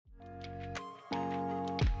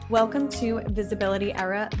Welcome to Visibility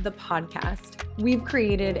Era, the podcast. We've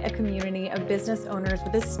created a community of business owners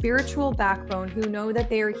with a spiritual backbone who know that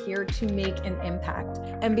they are here to make an impact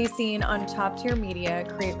and be seen on top-tier media,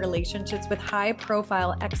 create relationships with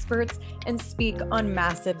high-profile experts, and speak on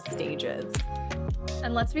massive stages.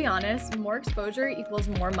 And let's be honest, more exposure equals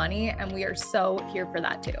more money, and we are so here for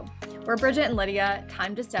that too. We're Bridget and Lydia.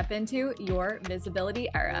 Time to step into your visibility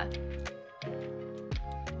era.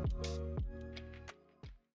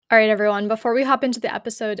 All right, everyone, before we hop into the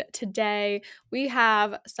episode today, we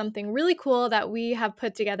have something really cool that we have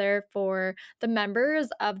put together for the members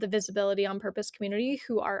of the Visibility on Purpose community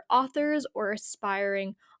who are authors or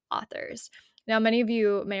aspiring authors. Now, many of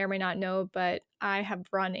you may or may not know, but I have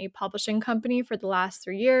run a publishing company for the last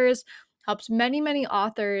 3 years, helped many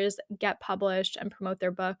authors get published and promote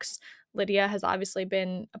their books. Lydia has obviously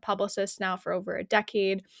been a publicist now for over a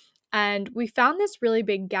decade. And we found this really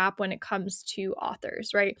big gap when it comes to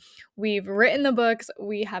authors, right? We've written the books,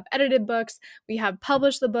 we have edited books, we have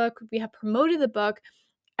published the book, we have promoted the book,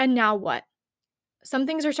 and now what? Some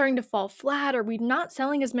things are starting to fall flat, or we're not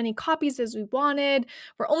selling as many copies as we wanted.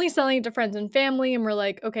 We're only selling it to friends and family, and we're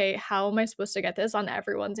like, okay, how am I supposed to get this on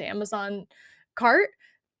everyone's Amazon cart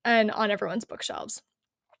and on everyone's bookshelves?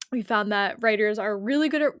 We found that writers are really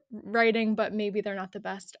good at writing, but maybe they're not the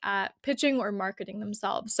best at pitching or marketing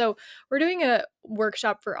themselves. So we're doing a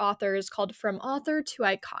workshop for authors called From Author to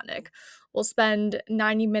Iconic. We'll spend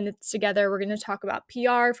 90 minutes together. We're going to talk about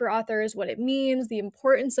PR for authors, what it means, the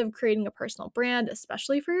importance of creating a personal brand,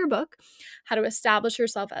 especially for your book, how to establish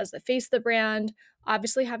yourself as the face of the brand.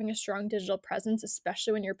 Obviously, having a strong digital presence,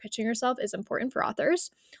 especially when you're pitching yourself, is important for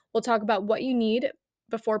authors. We'll talk about what you need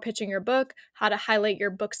before pitching your book, how to highlight your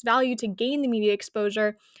book's value to gain the media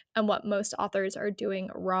exposure, and what most authors are doing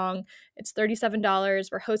wrong. It's $37.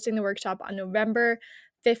 We're hosting the workshop on November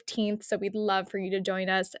 15th, so we'd love for you to join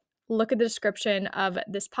us. Look at the description of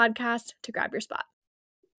this podcast to grab your spot.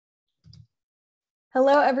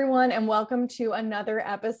 Hello, everyone, and welcome to another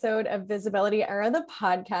episode of Visibility Era, the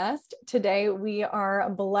podcast. Today, we are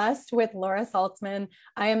blessed with Laura Saltman.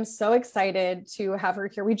 I am so excited to have her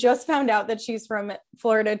here. We just found out that she's from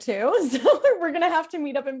Florida too, so we're going to have to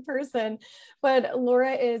meet up in person. But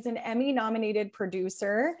Laura is an Emmy-nominated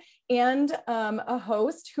producer and a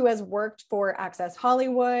host who has worked for Access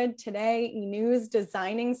Hollywood, Today, E!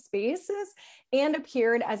 Designing Spaces, and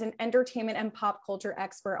appeared as an entertainment and pop culture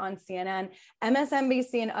expert on CNN,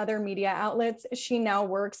 MSNBC, and other media outlets. She now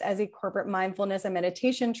works as a corporate mindfulness and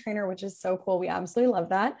meditation trainer, which is so cool. We absolutely love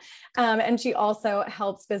that. And she also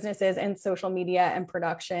helps businesses in social media and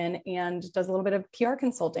production and does a little bit of PR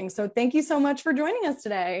consulting. So thank you so much for joining us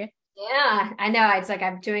today. Yeah, I know. It's like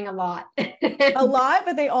I'm doing a lot. A lot,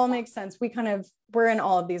 but they all make sense. We're in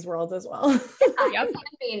all of these worlds as well. Yep. Can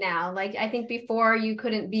be now. Like I think before you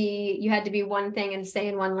had to be one thing and stay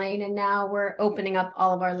in one lane. And now we're opening up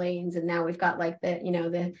all of our lanes. And now we've got like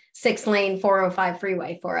the 6-lane 405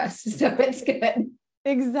 freeway for us. So it's good.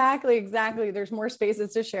 Exactly. There's more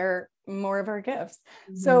spaces to share more of our gifts.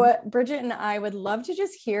 Mm-hmm. So Bridget and I would love to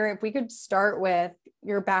just hear if we could start with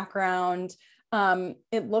your background.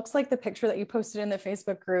 It looks like the picture that you posted in the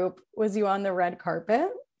Facebook group was you on the red carpet.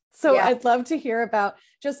 So yeah. I'd love to hear about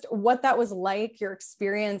just what that was like, your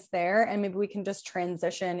experience there, and maybe we can just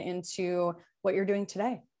transition into what you're doing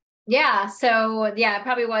today. Yeah. So yeah, it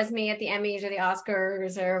probably was me at the Emmys or the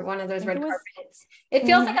Oscars or one of those red carpets. It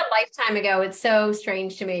feels like a lifetime ago. It's so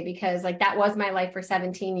strange to me because like that was my life for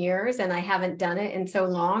 17 years and I haven't done it in so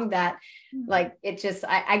long that like it just,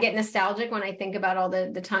 I get nostalgic when I think about all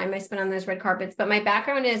the time I spent on those red carpets. But my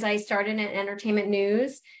background is I started in entertainment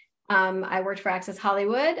news. I worked for Access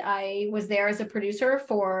Hollywood. I was there as a producer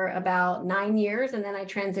for about 9 years. And then I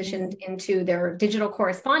transitioned into their digital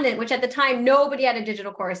correspondent, which at the time, nobody had a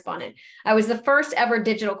digital correspondent. I was the first ever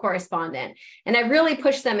digital correspondent. And I really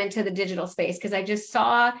pushed them into the digital space because I just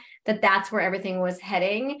saw that that's where everything was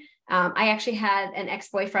heading. I actually had an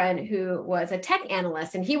ex-boyfriend who was a tech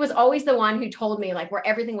analyst, and he was always the one who told me like where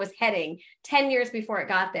everything was heading 10 years before it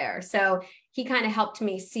got there. So he kind of helped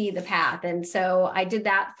me see the path. And so I did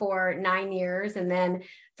that for 9 years. And then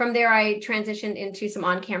from there, I transitioned into some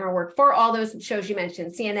on-camera work for all those shows you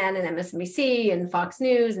mentioned, CNN and MSNBC and Fox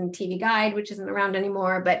News and TV Guide, which isn't around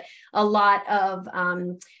anymore, but a lot of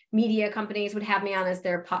media companies would have me on as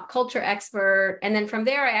their pop culture expert. And then from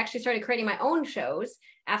there, I actually started creating my own shows.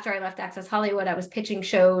 After I left Access Hollywood, I was pitching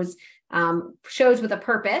shows with a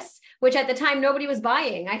purpose, which at the time nobody was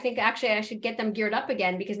buying. I think actually I should get them geared up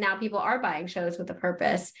again because now people are buying shows with a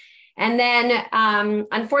purpose. And then,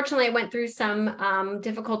 unfortunately, I went through some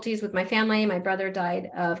difficulties with my family. My brother died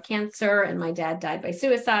of cancer and my dad died by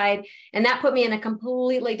suicide. And that put me in a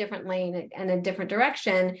completely different lane and a different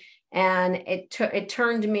direction. And it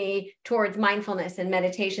turned me towards mindfulness and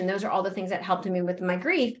meditation. Those are all the things that helped me with my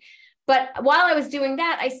grief. But while I was doing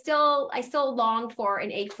that, I still longed for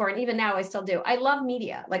and ached for, and even now I still do. I love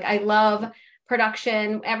media. Like I love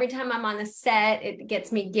production. Every time I'm on the set, it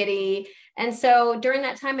gets me giddy. And so during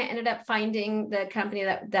that time, I ended up finding the company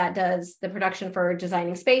that does the production for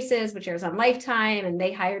Designing Spaces, which airs on Lifetime, and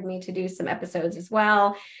they hired me to do some episodes as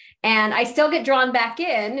well. And I still get drawn back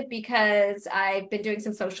in because I've been doing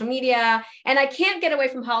some social media, and I can't get away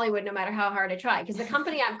from Hollywood no matter how hard I try, because the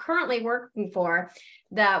company I'm currently working for,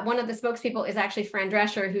 one of the spokespeople is actually Fran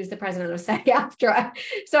Drescher, who's the president of SAG-AFTRA.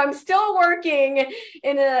 So I'm still working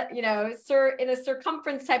in a, in a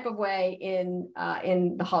circumference type of way in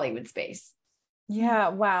the Hollywood space. Yeah.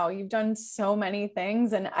 Wow. You've done so many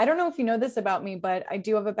things. And I don't know if you know this about me, but I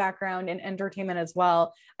do have a background in entertainment as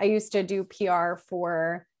well. I used to do PR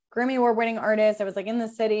for Grammy Award winning artists. I was like in the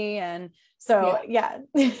city. And so, yeah,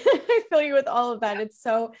 I feel you with all of that.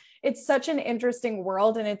 It's such an interesting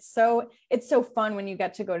world. And it's so fun when you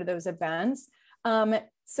get to go to those events.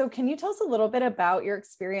 So can you tell us a little bit about your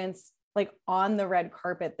experience, like on the red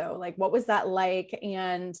carpet though? Like, what was that like?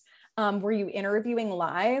 And were you interviewing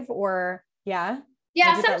live or yeah?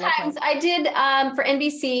 Yeah, sometimes I did for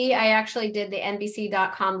NBC. I actually did the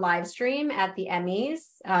NBC.com live stream at the Emmys.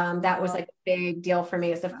 That was like a big deal for me.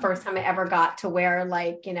 It was the first time I ever got to wear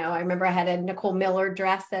I remember I had a Nicole Miller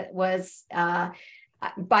dress that was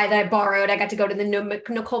that I borrowed. I got to go to the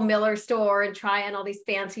Nicole Miller store and try on all these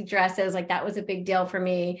fancy dresses. Like that was a big deal for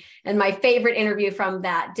me. And my favorite interview from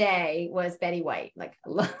that day was Betty White. Like I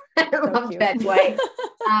loved Betty White.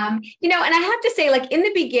 And I have to say, like in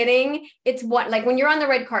the beginning, it's when you're on the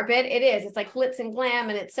red carpet, it's like glitz and glam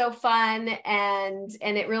and it's so fun and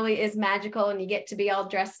it really is magical and you get to be all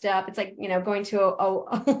dressed up. It's like, going to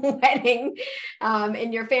a wedding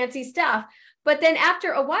in your fancy stuff. But then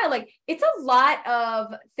after a while, it's a lot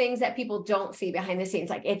of things that people don't see behind the scenes.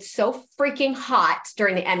 Like it's so freaking hot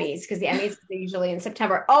during the Emmys because the Emmys are usually in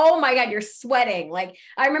September. Oh my God, you're sweating. Like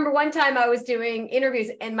I remember one time I was doing interviews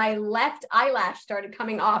and my left eyelash started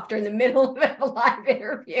coming off during the middle of a live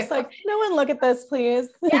interview. It's like, no one look at this, please.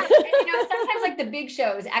 Yeah. And, sometimes like the big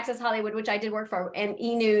shows, Access Hollywood, which I did work for, and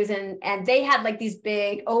E! News, and they had like these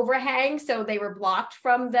big overhangs. So they were blocked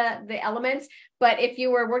from the elements. But if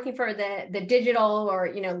you were working for the digital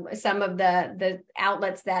or, some of the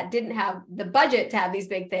outlets that didn't have the budget to have these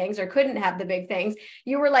big things or couldn't have the big things,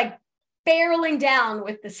 you were like barreling down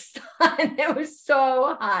with the sun. It was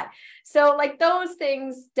so hot. So like those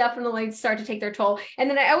things definitely start to take their toll. And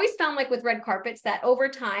then I always found like with red carpets that over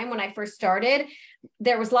time, when I first started,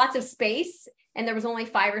 there was lots of space and there was only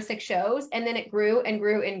 5 or 6 shows. And then it grew and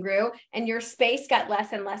grew and grew. And your space got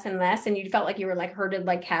less and less and less. And you felt like you were like herded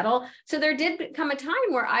like cattle. So there did come a time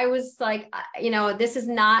where I was like, this is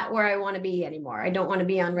not where I want to be anymore. I don't want to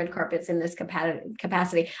be on red carpets in this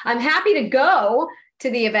capacity. I'm happy to go to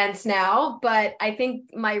the events now, but I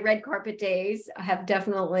think my red carpet days have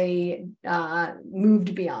definitely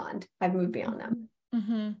moved beyond. I've moved beyond them.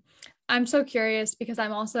 Mm-hmm. I'm so curious because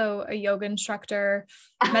I'm also a yoga instructor,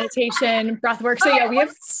 meditation, breath work. So yeah,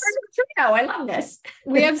 I love this.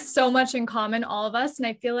 We have so much in common, all of us. And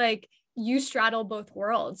I feel like you straddle both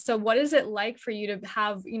worlds. So what is it like for you to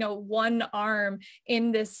have, one arm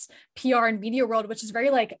in this PR and media world, which is very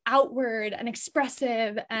like outward and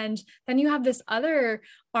expressive. And then you have this other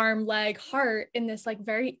arm, leg, heart in this like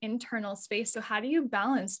very internal space. So how do you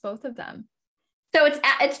balance both of them? So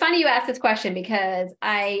it's funny you ask this question because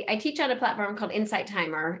I teach on a platform called Insight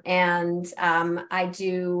Timer, and I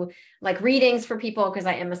do like readings for people because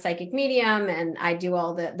I am a psychic medium, and I do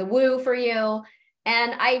all the woo for you.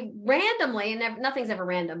 And I randomly, and nothing's ever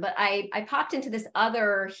random, but I popped into this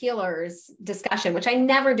other healers discussion, which I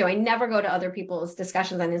never do. I never go to other people's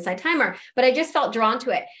discussions on Insight Timer, but I just felt drawn to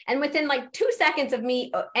it. And within like 2 seconds of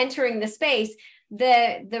me entering the space,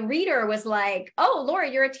 the reader was like, "Oh,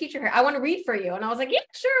 Laura, you're a teacher here. I want to read for you." And I was like, "Yeah,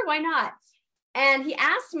 sure. Why not?" And he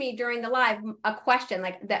asked me during the live a question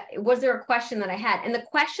like that. Was there a question that I had? And the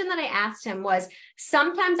question that I asked him was,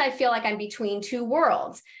 sometimes I feel like I'm between 2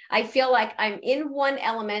 worlds. I feel like I'm in one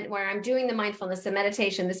element where I'm doing the mindfulness, the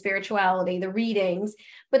meditation, the spirituality, the readings,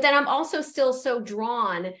 but then I'm also still so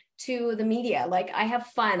drawn to the media. Like I have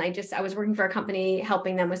fun. I was working for a company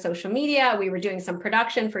helping them with social media. We were doing some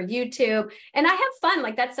production for YouTube and I have fun.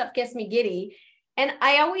 Like that stuff gets me giddy. And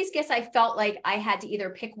I always guess I felt like I had to either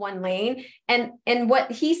pick one lane. And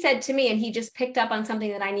what he said to me, and he just picked up on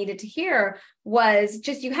something that I needed to hear, was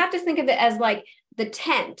just, you have to think of it as like the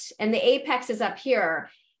tent, and the apex is up here,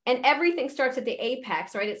 and everything starts at the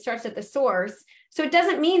apex, right? It starts at the source. So it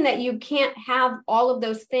doesn't mean that you can't have all of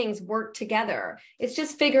those things work together. It's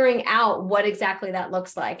just figuring out what exactly that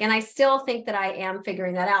looks like. And I still think that I am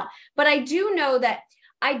figuring that out. But I do know that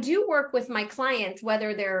I do work with my clients,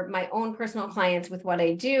 whether they're my own personal clients with what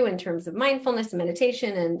I do in terms of mindfulness and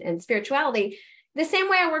meditation and spirituality, the same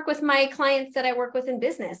way I work with my clients that I work with in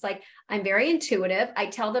business. Like, I'm very intuitive. I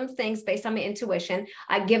tell them things based on my intuition.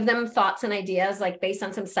 I give them thoughts and ideas, like based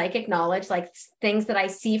on some psychic knowledge, like things that I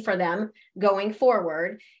see for them going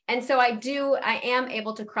forward. And so I am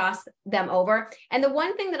able to cross them over. And the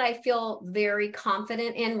one thing that I feel very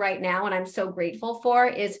confident in right now, and I'm so grateful for,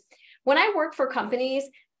 is when I work for companies,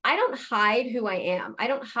 I don't hide who I am. I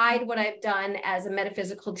don't hide what I've done as a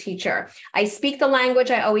metaphysical teacher. I speak the language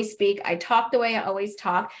I always speak. I talk the way I always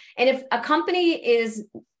talk. And if a company is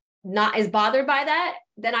bothered by that,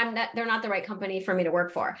 then they're not the right company for me to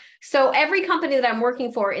work for. So every company that I'm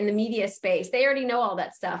working for in the media space, they already know all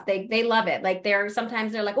that stuff. They love it. Like,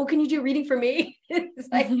 sometimes they're like, oh, can you do a reading for me? It's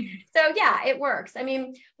like, so yeah, it works. I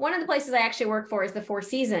mean, one of the places I actually work for is the Four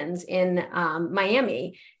Seasons in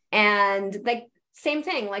Miami. And like, same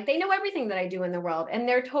thing, like they know everything that I do in the world, and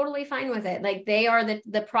they're totally fine with it. Like, they are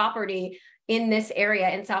the property in this area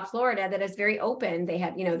in South Florida that is very open. They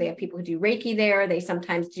have people who do Reiki there. They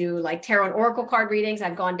sometimes do like tarot and oracle card readings.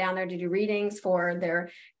 I've gone down there to do readings for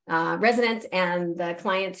their residents and the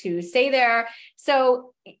clients who stay there.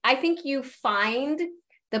 So I think you find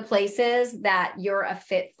the places that you're a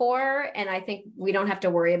fit for. And I think we don't have to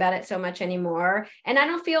worry about it so much anymore. And I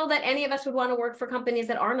don't feel that any of us would want to work for companies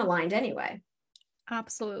that aren't aligned anyway.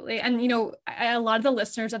 Absolutely. And, a lot of the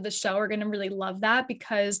listeners of the show are going to really love that,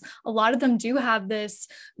 because a lot of them do have this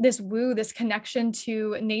connection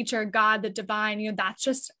to nature, God, the divine, that's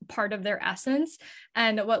just part of their essence.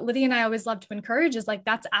 And what Lydia and I always love to encourage is like,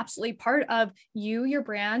 that's absolutely part of you, your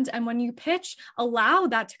brand. And when you pitch, allow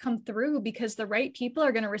that to come through, because the right people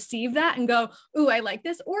are going to receive that and go, ooh, I like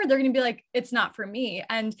this, or they're going to be like, it's not for me.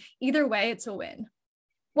 And either way, it's a win.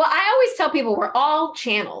 Well, I always tell people we're all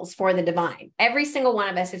channels for the divine. Every single one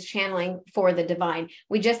of us is channeling for the divine.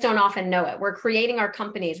 We just don't often know it. We're creating our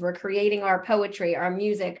companies. We're creating our poetry, our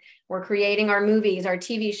music. We're creating our movies, our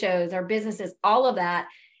TV shows, our businesses, all of that.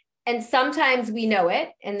 And sometimes we know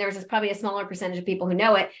it, and there's probably a smaller percentage of people who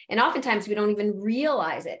know it. And oftentimes we don't even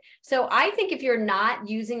realize it. So I think if you're not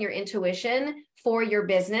using your intuition for your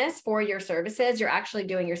business, for your services, you're actually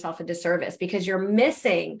doing yourself a disservice, because you're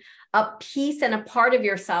missing a piece and a part of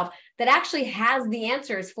yourself that actually has the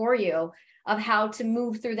answers for you of how to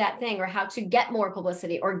move through that thing, or how to get more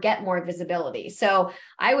publicity or get more visibility. So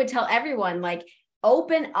I would tell everyone, like,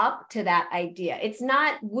 open up to that idea. It's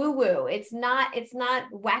not woo-woo. It's not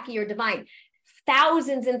wacky or divine.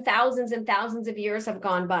 Thousands and thousands and thousands of years have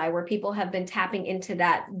gone by where people have been tapping into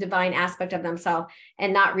that divine aspect of themselves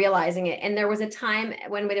and not realizing it. And there was a time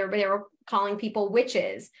when they were calling people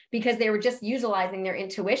witches because they were just utilizing their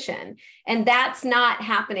intuition. And that's not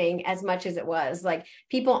happening as much as it was. Like,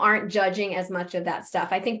 people aren't judging as much of that stuff.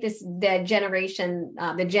 I think the generation,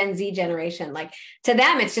 the Gen Z generation, like, to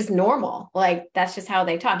them, it's just normal. Like, that's just how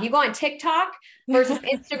they talk. You go on TikTok versus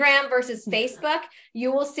Instagram versus Facebook,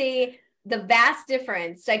 you will see the vast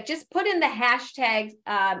difference. Like, just put in the hashtag,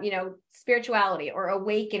 spirituality or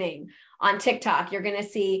awakening on TikTok. You're going to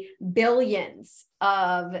see billions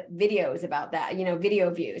of videos about that,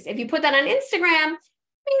 video views. If you put that on Instagram,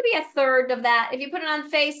 maybe a third of that. If you put it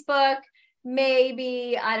on Facebook,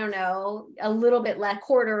 maybe, I don't know, a little bit less,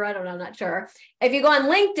 quarter, I don't know, I'm not sure. If you go on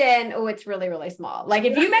LinkedIn, oh, it's really, really small. Like,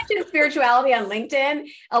 if you mention spirituality on LinkedIn,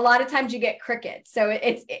 a lot of times you get crickets. So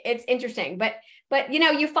it's interesting, but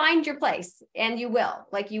you find your place, and you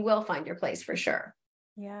will find your place for sure.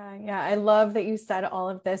 Yeah. I love that you said all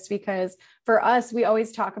of this, because for us, we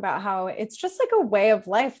always talk about how it's just like a way of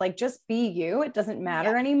life. Like, just be you. It doesn't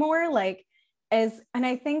matter anymore. And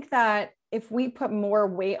I think that if we put more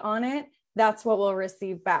weight on it, that's what we'll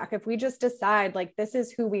receive back. If we just decide, like, this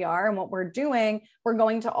is who we are and what we're doing, we're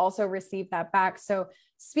going to also receive that back. So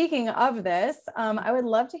speaking of this, I would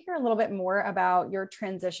love to hear a little bit more about your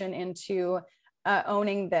transition into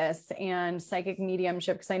owning this and psychic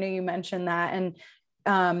mediumship, because I know you mentioned that. And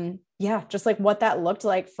just like what that looked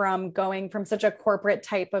like from going from such a corporate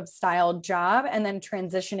type of style job and then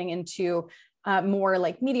transitioning into more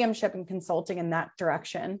like mediumship and consulting in that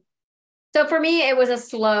direction. So for me, it was a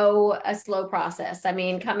slow process. I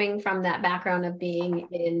mean, coming from that background of being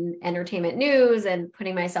in entertainment news and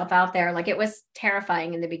putting myself out there, like it was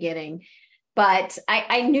terrifying in the beginning, but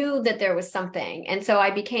I knew that there was something. And so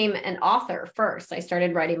I became an author first. I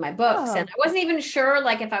started writing my books, and I wasn't even sure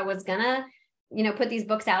like if I was gonna, put these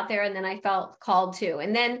books out there. And then I felt called to,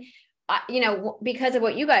 and then, because of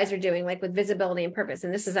what you guys are doing, like with visibility and purpose,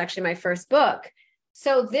 and this is actually my first book.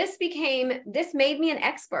 So this made me an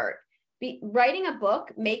expert. Writing a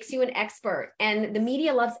book makes you an expert, and the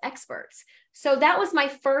media loves experts. So that was my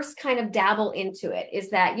first kind of dabble into it,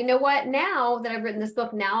 is that, you know what, now that I've written this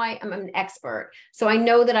book, now I'm an expert. So I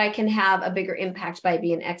know that I can have a bigger impact by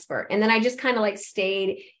being an expert. And then I just kind of like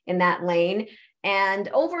stayed in that lane. And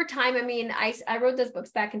over time, I mean, I wrote those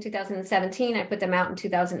books back in 2017. I put them out in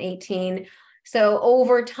 2018. So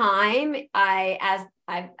over time, I've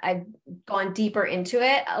gone deeper into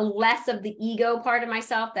it, less of the ego part of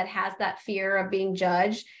myself that has that fear of being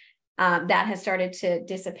judged, that has started to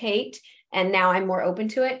dissipate. And now I'm more open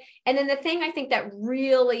to it. And then the thing I think that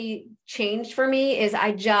really changed for me is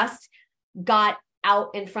I just got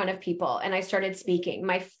out in front of people and I started speaking.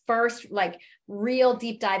 My first like real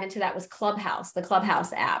deep dive into that was Clubhouse, the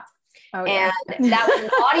Clubhouse app. Oh, yeah. And that was an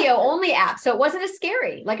audio only app. So it wasn't as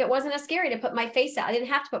scary. Like it wasn't as scary to put my face out. I didn't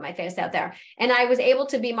have to put my face out there. And I was able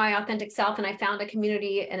to be my authentic self. And I found a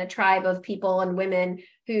community and a tribe of people and women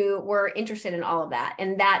who were interested in all of that.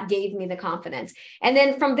 And that gave me the confidence. And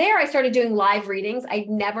then from there, I started doing live readings. I'd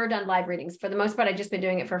never done live readings. For the most part, I'd just been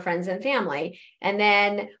doing it for friends and family. And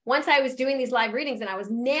then once I was doing these live readings and I was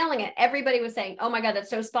nailing it, everybody was saying, oh my God,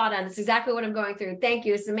 that's so spot on. It's exactly what I'm going through. Thank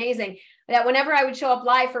you. It's amazing. That whenever I would show up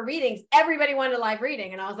live for readings, everybody wanted a live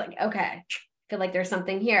reading. And I was like, okay, I feel like there's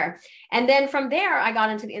something here. And then from there, I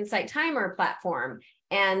got into the Insight Timer platform.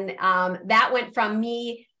 And that went from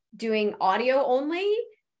me doing audio only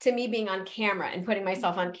to me being on camera and putting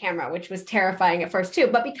myself on camera, which was terrifying at first too.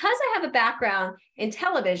 But because I have a background in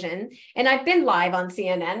television and I've been live on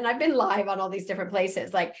CNN and I've been live on all these different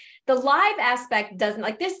places, like the live aspect doesn't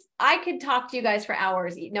like this. I could talk to you guys for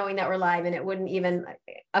hours knowing that we're live and it wouldn't even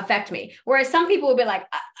affect me. Whereas some people would be like,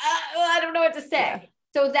 I don't know what to say. Yeah.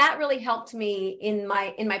 So that really helped me in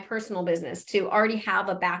my personal business to already have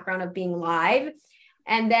a background of being live.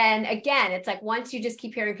 And then again, it's like, once you just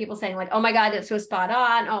keep hearing people saying like, oh my God, that's so spot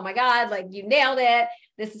on. Oh my God, like you nailed it.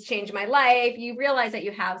 This has changed my life. You realize that you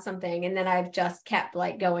have something. And then I've just kept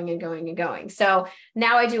like going and going and going. So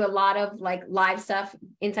now I do a lot of like live stuff.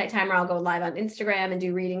 Insight Timer, I'll go live on Instagram and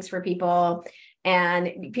do readings for people.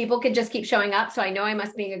 And people could just keep showing up. So I know I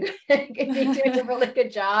must be doing a really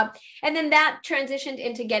good job. And then that transitioned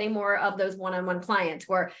into getting more of those one-on-one clients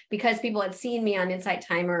where, because people had seen me on Insight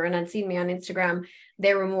Timer and had seen me on Instagram,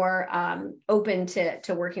 they were more open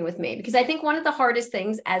to working with me. Because I think one of the hardest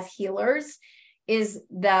things as healers is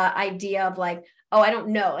the idea of like, oh, I don't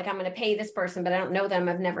know, like I'm going to pay this person, but I don't know them.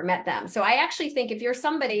 I've never met them. So I actually think if you're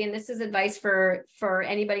somebody, and this is advice for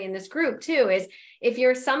anybody in this group too, is if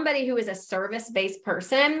you're somebody who is a service-based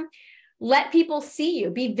person, let people see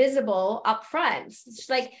you, be visible up front. It's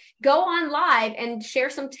like go on live and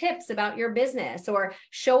share some tips about your business or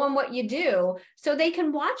show them what you do so they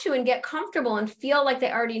can watch you and get comfortable and feel like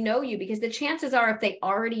they already know you. Because the chances are if they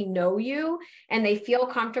already know you and they feel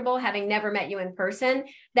comfortable having never met you in person,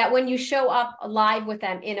 that when you show up live with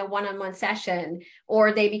them in a one-on-one session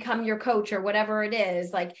or they become your coach or whatever it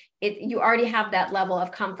is, like you already have that level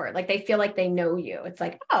of comfort. Like they feel like they know you. It's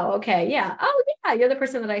like, oh, okay. Yeah. Oh yeah. You're the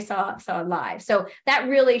person that I saw live. So that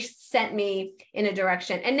really sent me in a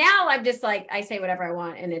direction. And now I'm just like, I say whatever I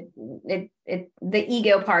want and the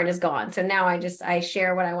ego part is gone. So now I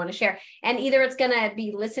share what I want to share, and either it's going to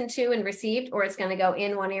be listened to and received, or it's going to go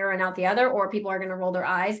in one ear and out the other, or people are going to roll their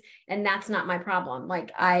eyes. And that's not my problem.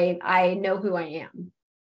 Like I know who I am.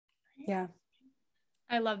 Yeah.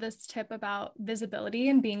 I love this tip about visibility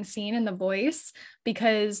and being seen in the voice,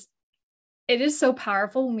 because it is so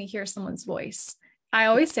powerful when we hear someone's voice. I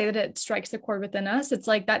always say that it strikes a chord within us. It's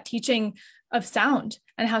like that teaching of sound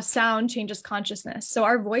and how sound changes consciousness. So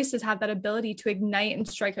our voices have that ability to ignite and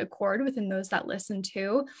strike a chord within those that listen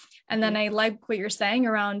to. And then I like what you're saying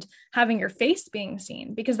around having your face being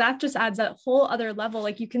seen, because that just adds that whole other level.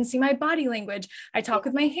 Like you can see my body language. I talk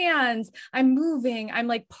with my hands, I'm moving, I'm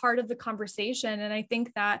like part of the conversation. And I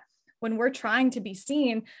think that when we're trying to be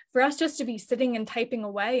seen, for us just to be sitting and typing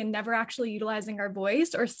away and never actually utilizing our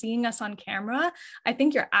voice or seeing us on camera, I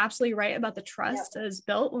think you're absolutely right about the trust that is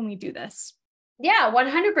built when we do this. Yeah,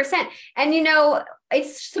 100%. And,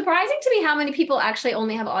 it's surprising to me how many people actually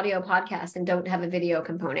only have audio podcasts and don't have a video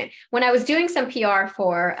component. When I was doing some PR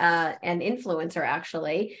for an influencer,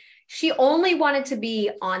 actually, she only wanted to be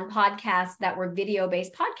on podcasts that were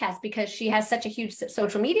video-based podcasts because she has such a huge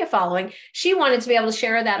social media following. She wanted to be able to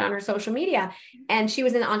share that on her social media. And she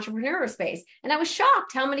was in the entrepreneur space. And I was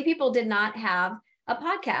shocked how many people did not have a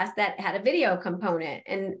podcast that had a video component.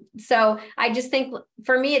 And so I just think,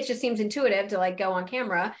 for me, it just seems intuitive to like go on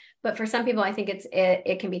camera, but for some people, I think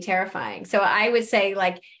it can be terrifying. So I would say,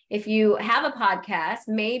 like, if you have a podcast,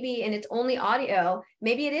 maybe, and it's only audio,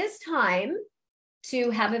 maybe it is time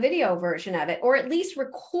to have a video version of it, or at least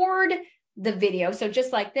record the video. So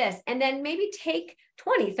just like this, and then maybe take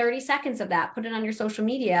 20, 30 seconds of that, put it on your social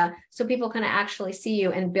media so people can actually see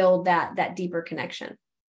you and build that deeper connection.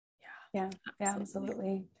 Yeah,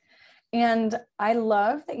 absolutely. And I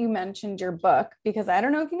love that you mentioned your book, because I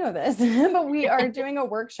don't know if you know this, but we are doing a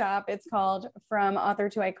workshop. It's called From Author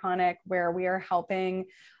to Iconic, where we are helping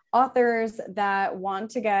authors that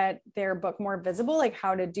want to get their book more visible, like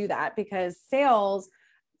how to do that, because sales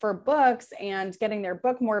for books and getting their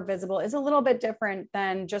book more visible is a little bit different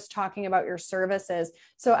than just talking about your services.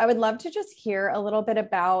 So I would love to just hear a little bit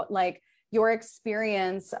about like your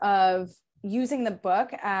experience of using the book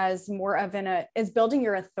as more of is building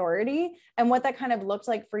your authority, and what that kind of looked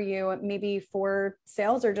like for you, maybe for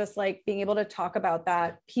sales, or just like being able to talk about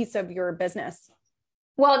that piece of your business.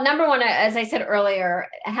 Well, number one, as I said earlier,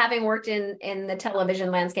 having worked in the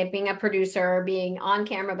television landscape, being a producer, being on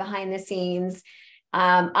camera behind the scenes,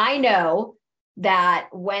 I know that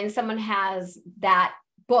when someone has that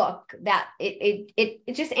book, that it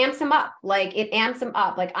just amps them up. Like, it amps them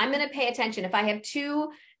up. Like, I'm going to pay attention. If I have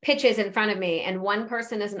two pitches in front of me, and one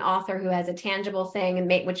person is an author who has a tangible thing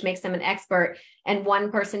and which makes them an expert, and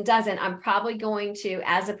one person doesn't, I'm probably going to,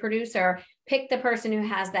 as a producer, pick the person who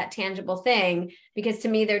has that tangible thing, because to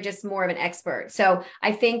me, they're just more of an expert. So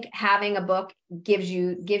I think having a book gives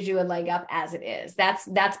you a leg up as it is.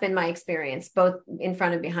 That's been my experience, both in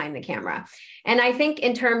front and behind the camera. And I think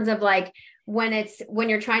in terms of like, when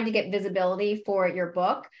you're trying to get visibility for your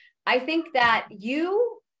book, I think that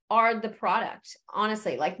you are the product,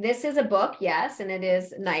 honestly. Like, this is a book, yes, and it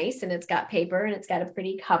is nice, and it's got paper, and it's got a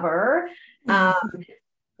pretty cover.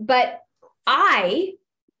 But I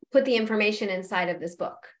put the information inside of this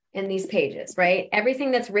book in these pages, right?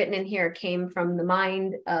 Everything that's written in here came from the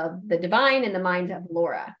mind of the divine and the mind of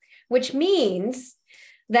Laura, which means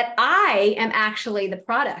that I am actually the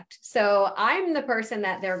product. So I'm the person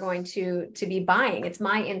that they're going to be buying. It's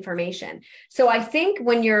my information. So I think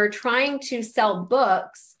when you're trying to sell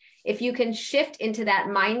books, if you can shift into that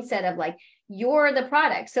mindset of like, you're the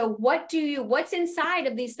product. So what's inside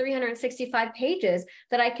of these 365 pages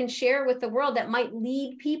that I can share with the world that might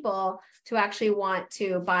lead people to actually want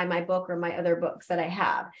to buy my book or my other books that I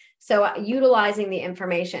have? So utilizing the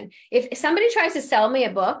information. If somebody tries to sell me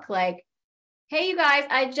a book, like, hey, you guys,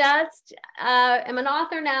 I just am an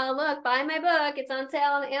author now. Look, buy my book. It's on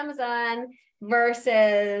sale on Amazon.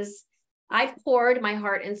 Versus, I've poured my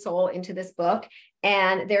heart and soul into this book,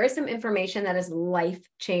 and there is some information that is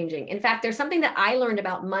life-changing. In fact, there's something that I learned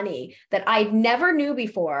about money that I never knew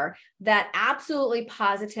before that absolutely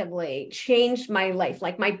positively changed my life.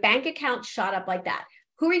 Like, my bank account shot up like that.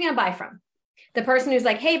 Who are you going to buy from? The person who's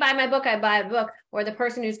like, hey, buy my book, I buy a book, or the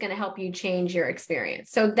person who's going to help you change your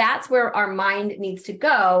experience. So that's where our mind needs to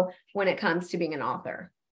go when it comes to being an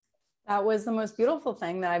author. That was the most beautiful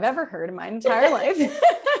thing that I've ever heard in my entire life.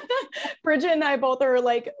 Bridget and I both are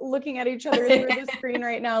like looking at each other through the screen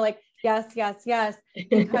right now, like, yes, yes, yes,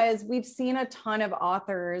 because we've seen a ton of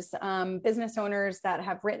authors, business owners that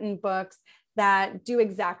have written books that do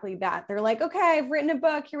exactly that. They're like, okay, I've written a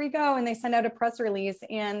book, here we go. And they send out a press release,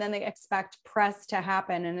 and then they expect press to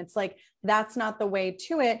happen. And it's like, that's not the way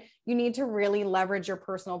to it. You need to really leverage your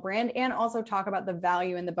personal brand and also talk about the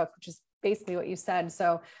value in the book, which is basically what you said.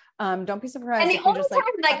 So don't be surprised. And the only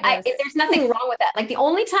time, there's nothing wrong with that. Like, the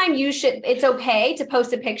only time it's okay to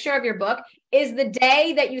post a picture of your book is the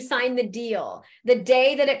day that you sign the deal, the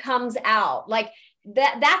day that it comes out. Like,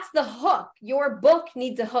 that's the hook. Your book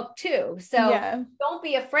needs a hook too. So don't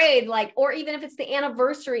be afraid, like, or even if it's the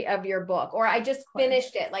anniversary of your book, or I just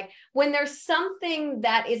finished it. Like, when there's something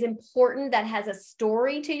that is important that has a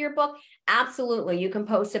story to your book, absolutely, you can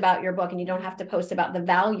post about your book, and you don't have to post about the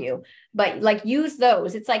value, but like, use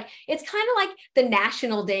those. It's kind of like the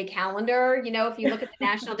National Day calendar. You know, if you look at the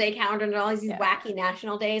National Day calendar and all these wacky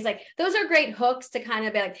national days, like, those are great hooks to kind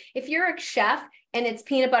of be like, if you're a chef and it's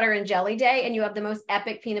peanut butter and jelly day, and you have the most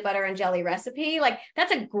epic peanut butter and jelly recipe, like,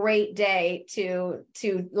 that's a great day to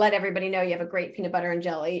let everybody know you have a great peanut butter and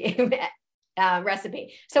jelly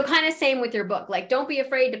recipe. So kind of same with your book. Like, don't be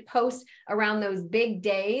afraid to post around those big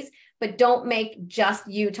days, but don't make just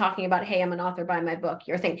you talking about, hey, I'm an author, buy my book,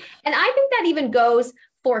 your thing. And I think that even goes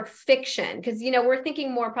for fiction, because, we're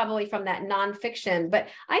thinking more probably from that nonfiction, but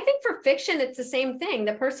I think for fiction, it's the same thing.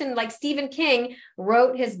 The person like Stephen King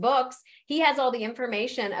wrote his books. He has all the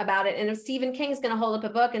information about it. And if Stephen King's going to hold up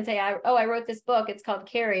a book and say, I wrote this book, it's called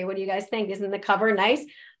Carrie. What do you guys think? Isn't the cover nice?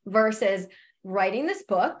 Versus writing this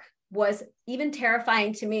book was even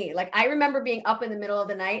terrifying to me. Like, I remember being up in the middle of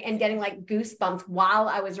the night and getting like goosebumps while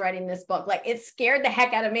I was writing this book. Like, it scared the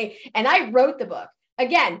heck out of me. And I wrote the book.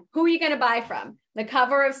 Again, who are you going to buy from? The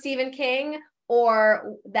cover of Stephen King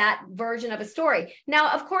or that version of a story?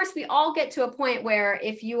 Now, of course, we all get to a point where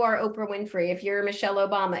if you are Oprah Winfrey, if you're Michelle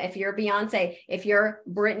Obama, if you're Beyonce, if you're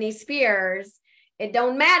Britney Spears, it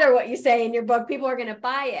don't matter what you say in your book, people are going to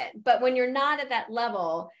buy it. But when you're not at that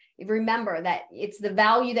level, remember that it's the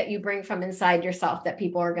value that you bring from inside yourself that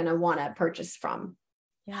people are going to want to purchase from.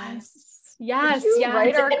 Yes. Yes. Did you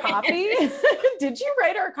write our copy? Did you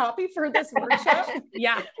write our copy for this workshop?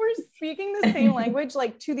 Yeah. We're speaking the same language,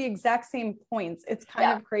 like to the exact same points. It's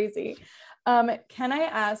kind of crazy. Can I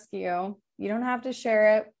ask you, you don't have to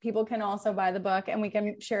share it. People can also buy the book and we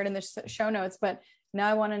can share it in the show notes, but now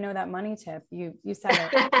I want to know that money tip. You said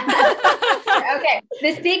it. Okay.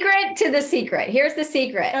 The secret to the secret. Here's the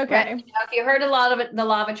secret. Okay. Right? If you heard a lot of it, the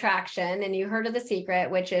law of attraction, and you heard of the secret,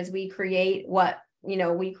 which is we create what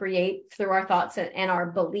we create through our thoughts and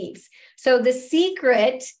our beliefs. So the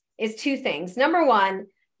secret is two things. Number one,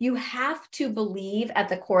 you have to believe at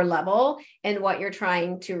the core level in what you're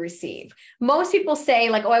trying to receive. Most people say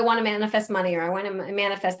like, oh, I want to manifest money, or I want to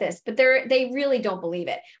manifest this, but they really don't believe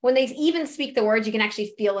it. When they even speak the words, you can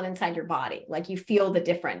actually feel it inside your body. Like, you feel the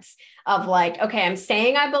difference of like, okay, I'm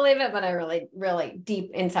saying I believe it, but I really, really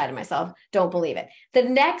deep inside of myself don't believe it. The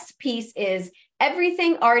next piece is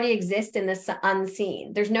everything already exists in this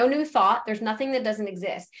unseen. There's no new thought. There's nothing that doesn't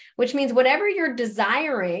exist, which means whatever you're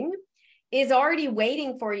desiring is already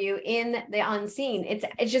waiting for you in the unseen.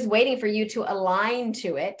 It's just waiting for you to align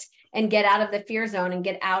to it and get out of the fear zone and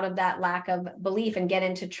get out of that lack of belief and get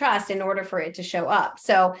into trust in order for it to show up.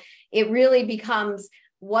 So it really becomes,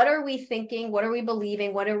 what are we thinking? What are we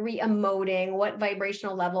believing? What are we emoting? What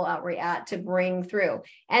vibrational level are we at to bring through?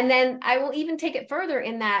 And then I will even take it further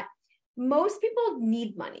in that most people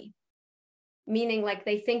need money, meaning like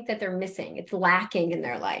they think that they're missing, it's lacking in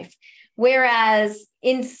their life. Whereas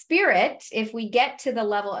in spirit, if we get to the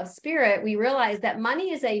level of spirit, we realize that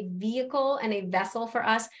money is a vehicle and a vessel for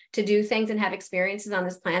us to do things and have experiences on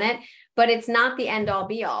this planet, but it's not the end all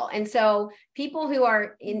be all. And so people who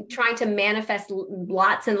are trying to manifest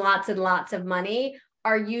lots and lots and lots of money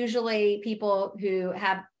are usually people who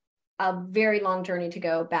have a very long journey to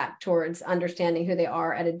go back towards understanding who they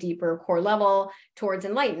are at a deeper core level, towards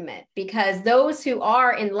enlightenment. Because those who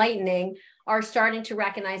are enlightening are starting to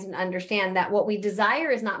recognize and understand that what we desire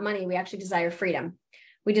is not money. We actually desire freedom.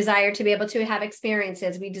 We desire to be able to have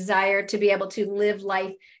experiences. We desire to be able to live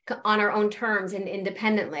life on our own terms and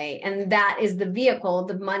independently. And that is the vehicle.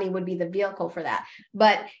 The money would be the vehicle for that.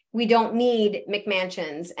 But we don't need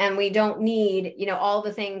McMansions, and we don't need, all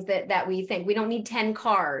the things that we think. We don't need 10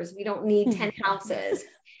 cars. We don't need 10 houses.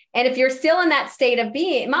 And if you're still in that state of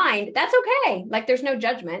mind, that's okay. Like, there's no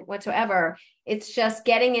judgment whatsoever. It's just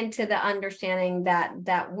getting into the understanding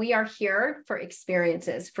that we are here for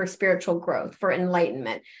experiences, for spiritual growth, for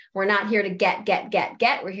enlightenment. We're not here to get.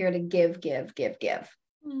 We're here to give.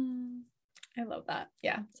 I love that.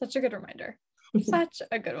 Yeah. Such a good reminder. Such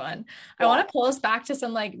a good one. I want to pull us back to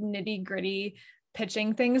some like nitty gritty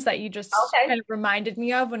pitching things that you just kind of reminded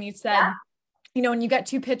me of when you said, when you get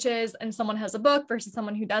two pitches and someone has a book versus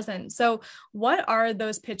someone who doesn't. So what are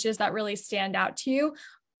those pitches that really stand out to you?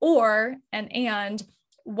 And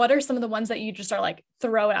what are some of the ones that you just are like,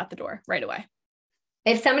 throw it out the door right away?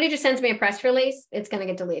 If somebody just sends me a press release, it's going to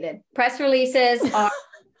get deleted. Press releases are,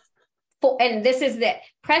 and this is it.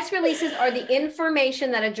 Press releases are the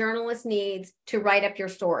information that a journalist needs to write up your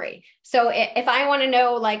story. So if I want to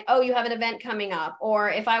know, like, oh, you have an event coming up, or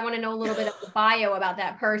if I want to know a little bit of the bio about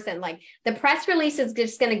that person, like, the press release is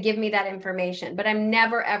just going to give me that information, but I'm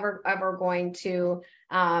never, ever, ever going to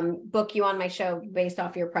book you on my show based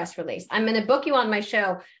off your press release. I'm going to book you on my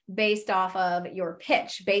show based off of your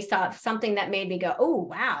pitch, based off something that made me go, oh,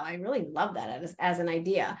 wow, I really love that as an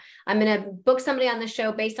idea. I'm going to book somebody on the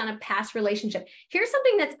show based on a past relationship. Here's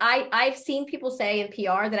something that's I've seen people say in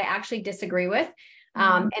PR that I actually disagree with.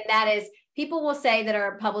 And that is, people will say that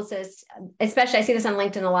our publicists, especially I see this on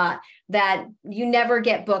LinkedIn a lot, that you never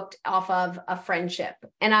get booked off of a friendship.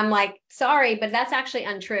 And I'm like, sorry, but that's actually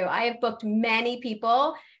untrue. I have booked many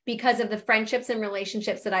people because of the friendships and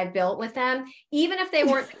relationships that I built with them. Even if they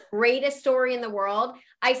weren't the greatest story in the world,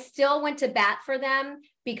 I still went to bat for them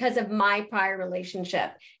because of my prior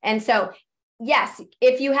relationship. And so yes,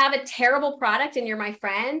 if you have a terrible product and you're my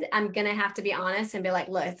friend, I'm going to have to be honest and be like,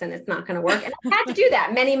 listen, it's not going to work. And I've had to do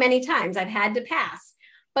that many, many times. I've had to pass.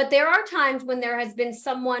 But there are times when there has been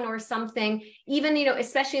someone or something, even,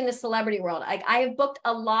 especially in the celebrity world. I have booked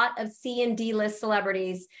a lot of C and D list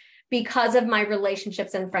celebrities because of my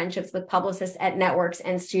relationships and friendships with publicists at networks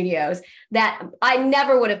and studios that I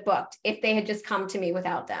never would have booked if they had just come to me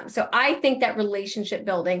without them. So I think that relationship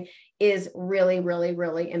building is really, really,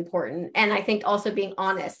 really important. And I think also being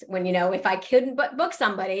honest when, if I couldn't book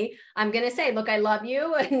somebody, I'm going to say, look, I love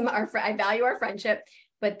you and I value our friendship,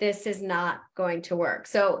 but this is not going to work.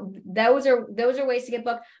 So those are ways to get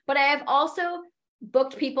booked. But I have also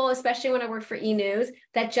booked people, especially when I worked for E! News,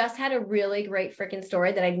 that just had a really great freaking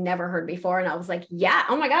story that I'd never heard before. And I was like, yeah,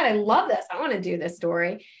 oh my God, I love this. I want to do this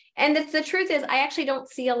story. And the truth is, I actually don't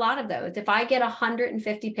see a lot of those. If I get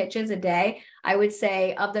 150 pitches a day, I would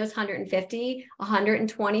say of those 150,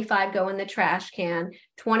 125 go in the trash can,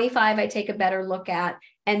 25 I take a better look at,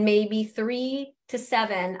 and maybe 3 to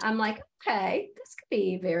 7, I'm like, okay, this could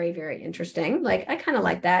be very, very interesting. Like, I kind of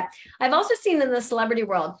like that. I've also seen in the celebrity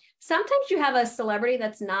world, sometimes you have a celebrity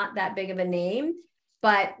that's not that big of a name,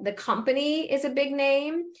 but the company is a big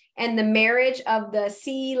name, and the marriage of the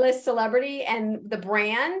C-list celebrity and the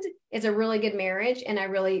brand is a really good marriage. And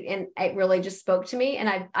it really just spoke to me.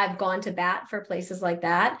 And I've gone to bat for places like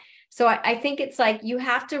that. So I think it's like, you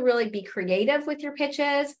have to really be creative with your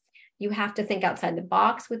pitches. You have to think outside the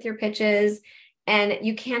box with your pitches. And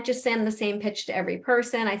you can't just send the same pitch to every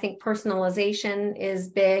person. I think personalization is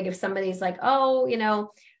big. If somebody's like, oh,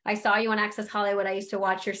 I saw you on Access Hollywood, I used to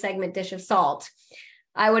watch your segment Dish of Salt.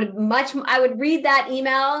 I would read that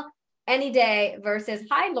email any day versus,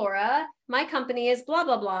 hi, Laura, my company is blah,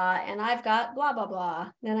 blah, blah, and I've got blah, blah, blah.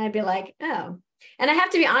 Then I'd be like, oh. And I have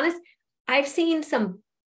to be honest, I've seen some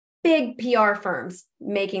big PR firms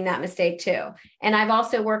making that mistake too. And I've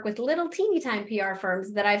also worked with little teeny time PR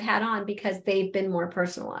firms that I've had on because they've been more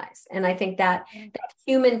personalized. And I think that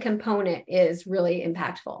human component is really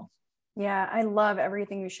impactful. Yeah, I love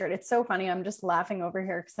everything you shared. It's so funny. I'm just laughing over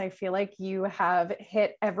here because I feel like you have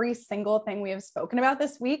hit every single thing we have spoken about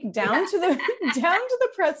this week down to the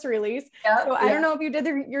press release. Yep, so I don't know if you did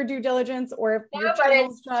your due diligence or if no, but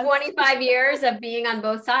it's 25 years of being on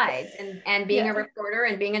both sides and being a reporter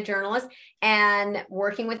and being a journalist and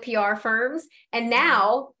working with PR firms, and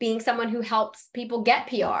now being someone who helps people get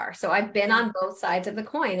PR. So I've been on both sides of the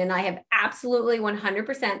coin, and I have absolutely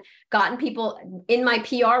 100% gotten people in my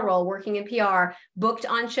PR role, working in PR, booked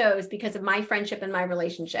on shows because of my friendship and my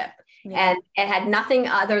relationship. And it had nothing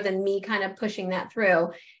other than me kind of pushing that through.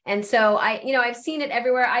 And so I've seen it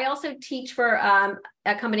everywhere. I also teach for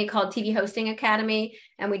a company called TV Hosting Academy,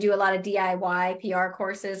 and we do a lot of DIY PR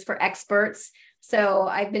courses for experts. So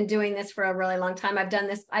I've been doing this for a really long time. I've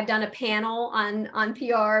done a panel on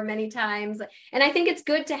PR many times. And I think it's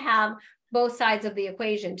good to have both sides of the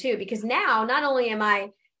equation too, because now not only am I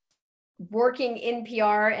working in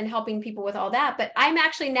PR and helping people with all that, but I'm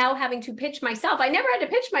actually now having to pitch myself. I never had to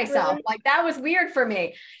pitch myself. Really? Like, that was weird for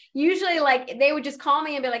me. Usually, like, they would just call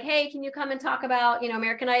me and be like, hey, can you come and talk about,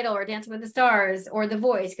 American Idol or Dancing with the Stars or The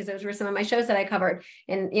Voice? Because those were some of my shows that I covered,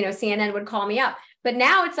 and, CNN would call me up. But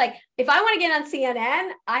now it's like, if I want to get on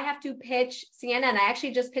CNN, I have to pitch CNN. I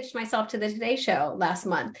actually just pitched myself to the Today Show last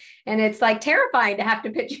month. And it's like terrifying to have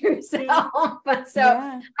to pitch yourself.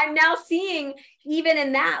 So I'm now seeing, even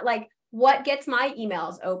in that, like, what gets my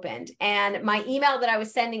emails opened. And my email that I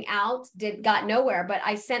was sending out got nowhere, but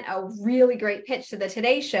I sent a really great pitch to the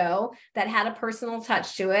Today Show that had a personal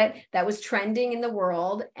touch to it, that was trending in the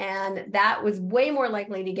world. And that was way more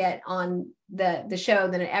likely to get on the show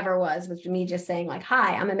than it ever was with me just saying like,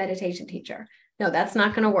 hi, I'm a meditation teacher. No, that's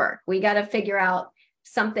not going to work. We got to figure out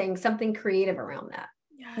something creative around that.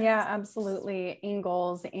 Yeah, absolutely.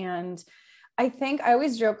 Angles. And I think I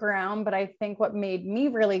always joke around, but I think what made me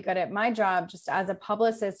really good at my job just as a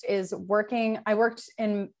publicist is I worked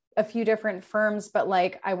in a few different firms, but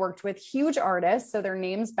like I worked with huge artists, so their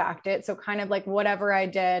names backed it. So kind of like whatever I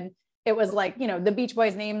did, it was like, the Beach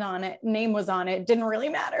Boys name was on it. Didn't really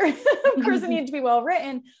matter. Of course, it needed to be well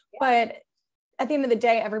written, but at the end of the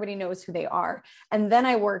day, everybody knows who they are. And then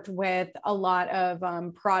I worked with a lot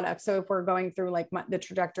of products. So if we're going through like the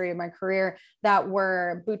trajectory of my career, that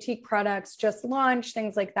were boutique products, just launched,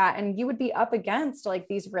 things like that. And you would be up against like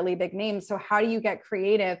these really big names. So how do you get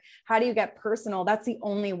creative? How do you get personal? That's the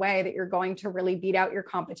only way that you're going to really beat out your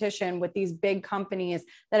competition with these big companies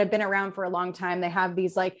that have been around for a long time. They have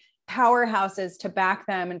these like powerhouses to back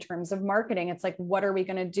them in terms of marketing. It's like, what are we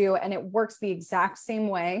going to do? And it works the exact same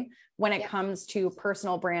way when it comes to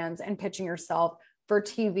personal brands and pitching yourself for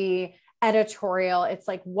TV editorial. It's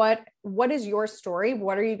like, what is your story?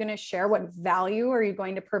 What are you going to share? What value are you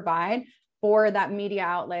going to provide for that media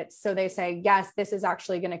outlet? So they say, yes, this is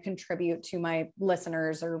actually going to contribute to my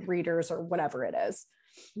listeners or readers or whatever it is.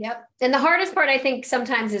 Yep. And the hardest part, I think,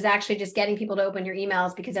 sometimes is actually just getting people to open your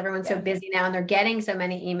emails, because everyone's so busy now and they're getting so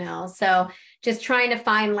many emails. So just trying to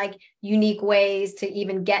find like unique ways to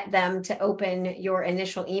even get them to open your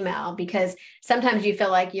initial email, because sometimes you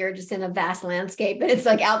feel like you're just in a vast landscape and it's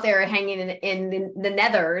like out there hanging in the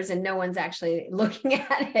nethers and no one's actually looking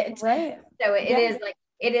at it. Right. So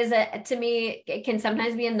it is to me, it can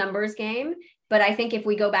sometimes be a numbers game, but I think if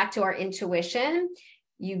we go back to our intuition,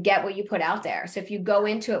 you get what you put out there. So if you go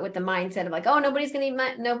into it with the mindset of like, oh, nobody's going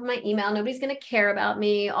to know my email, nobody's going to care about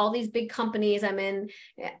me, all these big companies I'm in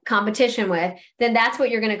competition with, then that's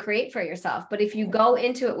what you're going to create for yourself. But if you go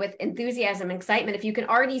into it with enthusiasm, excitement, if you can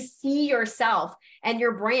already see yourself and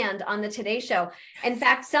your brand on the Today Show. In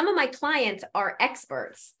fact, some of my clients are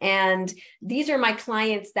experts, and these are my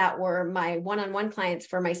clients that were my one-on-one clients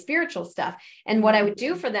for my spiritual stuff. And what I would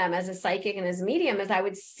do for them as a psychic and as a medium is I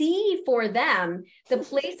would see for them the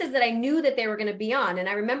places that I knew that they were going to be on. And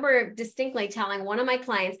I remember distinctly telling one of my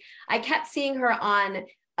clients, I kept seeing her on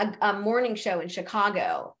a morning show in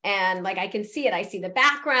Chicago. And like, I can see it. I see the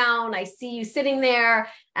background. I see you sitting there.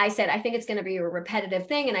 I said, I think it's going to be a repetitive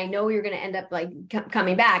thing. And I know you're going to end up like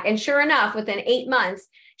coming back. And sure enough, within 8 months,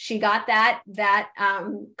 she got that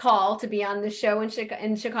call to be on the show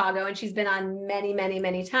in Chicago. And she's been on many, many,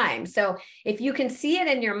 many times. So if you can see it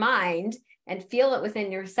in your mind and feel it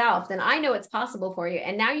within yourself, then I know it's possible for you.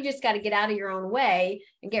 And now you just got to get out of your own way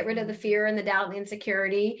and get rid of the fear and the doubt and the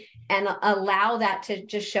insecurity and allow that to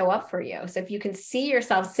just show up for you. So if you can see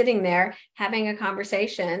yourself sitting there having a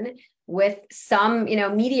conversation with some,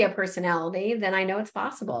 media personality, then I know it's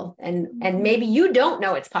possible. And maybe you don't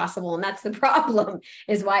know it's possible. And that's the problem,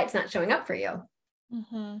 is why it's not showing up for you.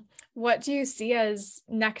 Mm-hmm. What do you see as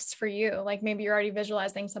next for you? Like maybe you're already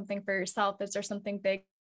visualizing something for yourself. Is there something big?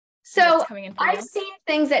 So I've seen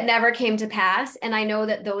things that never came to pass. And I know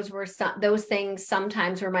that those things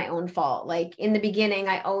sometimes were my own fault. Like in the beginning,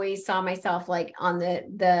 I always saw myself like on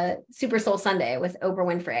the Super Soul Sunday with Oprah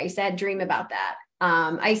Winfrey. I used to dream about that.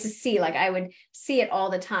 I used to see, like, I would see it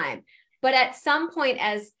all the time. But at some point,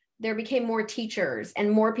 as there became more teachers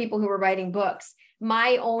and more people who were writing books,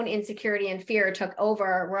 my own insecurity and fear took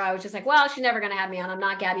over, where I was just like, well, she's never going to have me on. I'm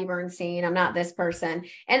not Gabby Bernstein. I'm not this person.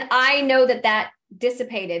 And I know that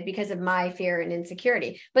dissipated because of my fear and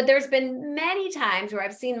insecurity. But there's been many times where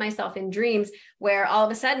I've seen myself in dreams where all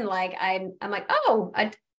of a sudden, like, I'm like, oh,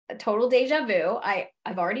 a total deja vu.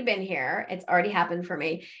 I've already been here. It's already happened for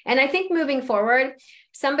me. And I think moving forward,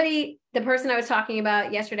 the person I was talking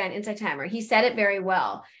about yesterday on Insight Timer, he said it very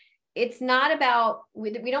well. It's not about,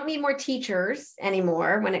 we don't need more teachers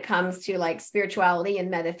anymore when it comes to like spirituality and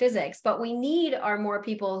metaphysics, but we need more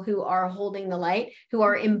people who are holding the light, who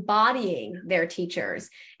are embodying their teachers.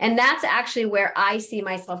 And that's actually where I see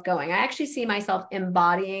myself going. I actually see myself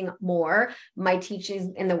embodying more my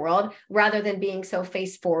teachings in the world rather than being so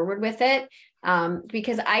face forward with it.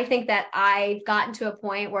 Because I think that I've gotten to a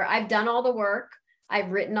point where I've done all the work.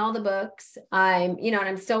 I've written all the books. And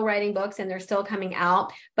I'm still writing books and they're still coming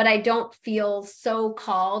out, but I don't feel so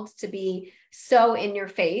called to be so in your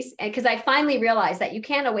face. And because I finally realized that you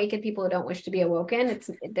can't awaken people who don't wish to be awoken.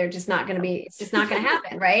 They're just not going to be, it's just not going to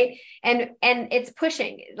happen. Right. And it's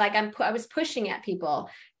pushing, like I was pushing at people.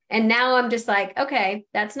 And now I'm just like, okay,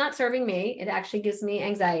 that's not serving me. It actually gives me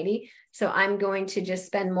anxiety. So I'm going to just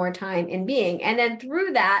spend more time in being. And then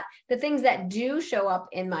through that, the things that do show up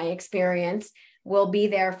in my experience will be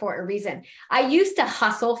there for a reason. I used to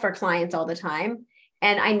hustle for clients all the time,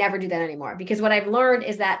 and I never do that anymore, because what I've learned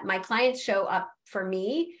is that my clients show up for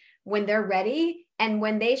me when they're ready. And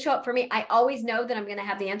when they show up for me, I always know that I'm going to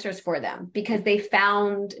have the answers for them because they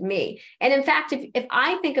found me. And in fact, if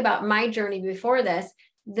I think about my journey before this,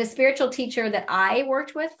 the spiritual teacher that I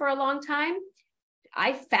worked with for a long time,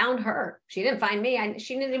 I found her. She didn't find me.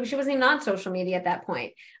 She wasn't even on social media at that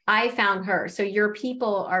point. I found her. So your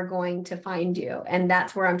people are going to find you. And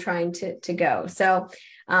that's where I'm trying to go. So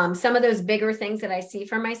some of those bigger things that I see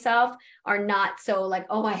for myself are not so like,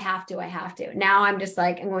 oh, I have to. Now I'm just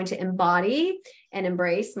like, I'm going to embody and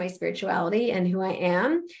embrace my spirituality and who I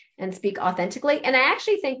am and speak authentically. And I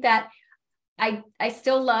actually think that I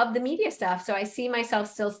still love the media stuff. So I see myself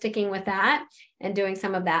still sticking with that and doing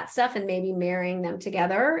some of that stuff and maybe marrying them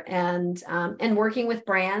together and working with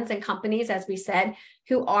brands and companies, as we said,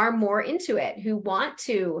 who are more into it, who want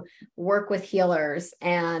to work with healers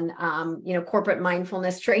and, corporate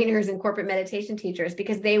mindfulness trainers and corporate meditation teachers,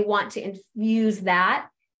 because they want to infuse that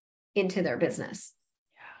into their business.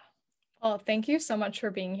 Well, thank you so much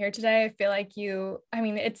for being here today. I feel like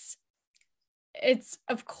it's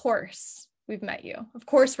of course we've met you. Of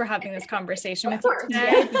course we're having this conversation with you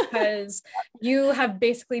today because you have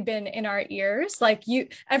basically been in our ears. Like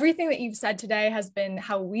everything that you've said today has been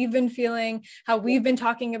how we've been feeling, how we've been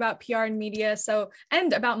talking about PR and media.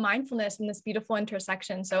 And about mindfulness in this beautiful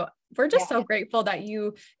intersection. So we're just so grateful that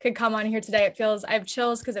you could come on here today. I have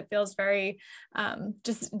chills because it feels very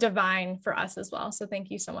just divine for us as well. So thank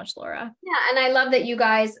you so much, Laura. Yeah. And I love that you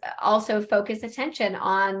guys also focus attention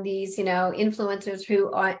on these,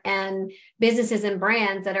 influencers and businesses and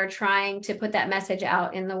brands that are trying to put that message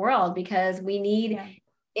out in the world, because we need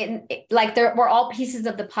we're all pieces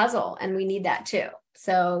of the puzzle, and we need that too.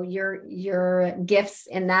 So your gifts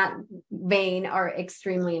in that vein are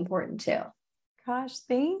extremely important too. Gosh,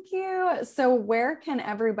 thank you. So where can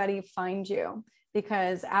everybody find you?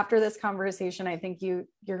 Because after this conversation, I think you're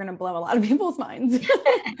going to blow a lot of people's minds.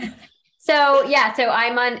 So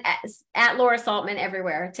I'm on at Laura Saltman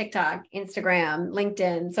everywhere: TikTok, Instagram,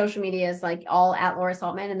 LinkedIn, social media is like all at Laura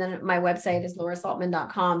Saltman. And then my website is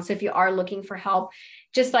laurasaltman.com. So if you are looking for help,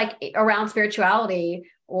 just like around spirituality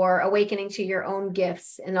or awakening to your own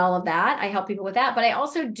gifts and all of that, I help people with that. But I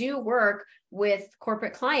also do work with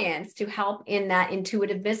corporate clients to help in that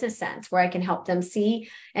intuitive business sense, where I can help them see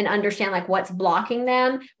and understand like what's blocking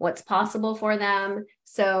them, what's possible for them.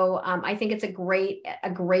 So I think it's a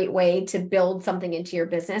great way to build something into your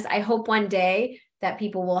business. I hope one day that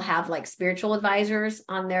people will have like spiritual advisors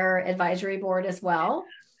on their advisory board as well.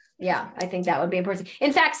 Yeah, I think that would be important.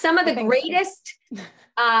 In fact, some of the greatest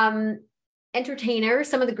entertainers,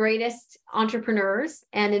 some of the greatest entrepreneurs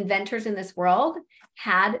and inventors in this world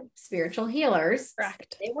had spiritual healers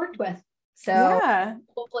they worked with. So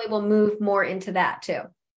hopefully we'll move more into that too.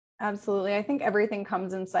 Absolutely. I think everything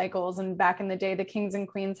comes in cycles, and back in the day, the kings and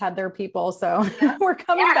queens had their people. So we're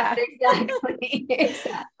coming back.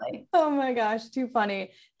 Exactly. Oh my gosh. Too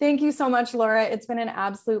funny. Thank you so much, Laura. It's been an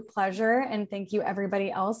absolute pleasure. And thank you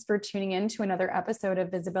everybody else for tuning in to another episode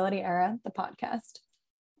of Visibility Era, the podcast.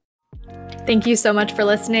 Thank you so much for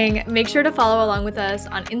listening. Make sure to follow along with us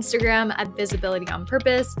on Instagram at Visibility on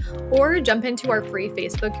Purpose, or jump into our free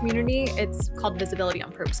Facebook community. It's called Visibility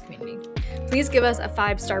on Purpose Community. Please give us a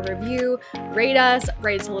 5-star review, rate us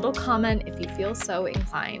a little comment if you feel so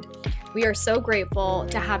inclined. We are so grateful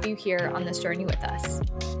to have you here on this journey with us.